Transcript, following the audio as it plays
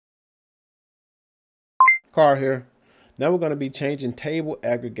Car here. Now we're going to be changing table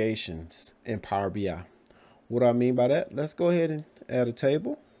aggregations in Power BI. What do I mean by that? Let's go ahead and add a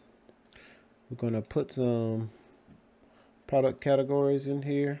table. We're going to put some product categories in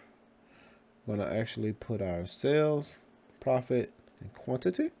here. We're going to actually put our sales, profit, and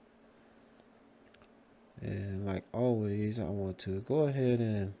quantity. And like always, I want to go ahead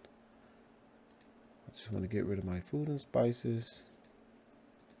and I just want to get rid of my food and spices.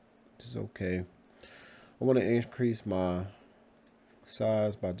 This is okay. I want to increase my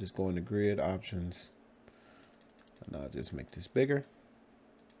size by just going to grid options. And I'll just make this bigger.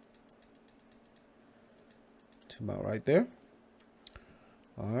 It's about right there.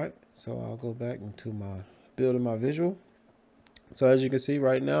 All right, so I'll go back into my building my visual. So as you can see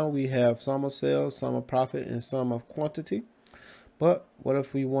right now, we have sum of sales, sum of profit, and sum of quantity. But what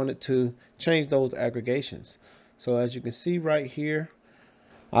if we wanted to change those aggregations? So as you can see right here,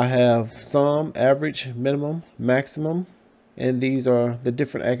 I have sum, average, minimum, maximum, and these are the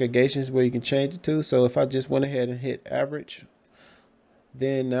different aggregations where you can change it to. So if I just went ahead and hit average,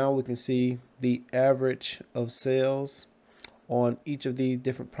 then now we can see the average of sales on each of these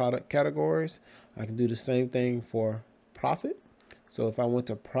different product categories. I can do the same thing for profit. So if I went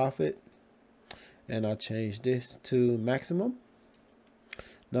to profit and I change this to maximum,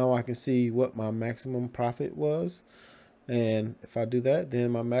 now I can see what my maximum profit was. And if I do that,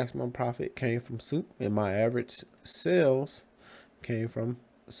 then my maximum profit came from soup and my average sales came from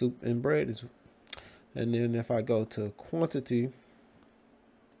soup and bread. And then if I go to quantity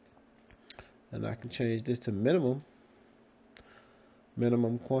and I can change this to minimum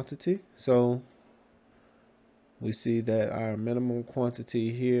quantity. So we see that our minimum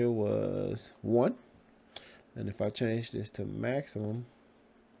quantity here was 1. And if I change this to maximum,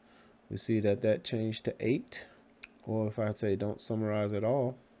 we see that that changed to 8. Or if I say don't summarize at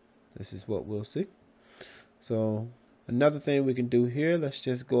all, this is what we'll see. So another thing we can do here, let's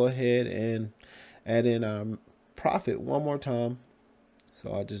just go ahead and add in our profit one more time.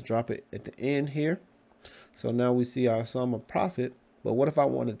 So I'll just drop it at the end here. So now we see our sum of profit. But what if I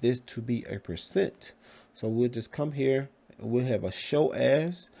wanted this to be a percent? So we'll just come here and we'll have a show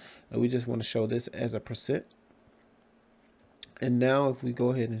as, and we just want to show this as a percent. And now if we go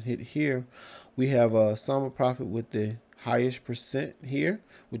ahead and hit here, we have a sum of profit with the highest percent here,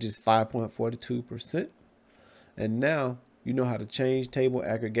 which is 5.42%. And now you know how to change table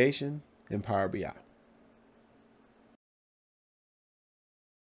aggregation in Power BI.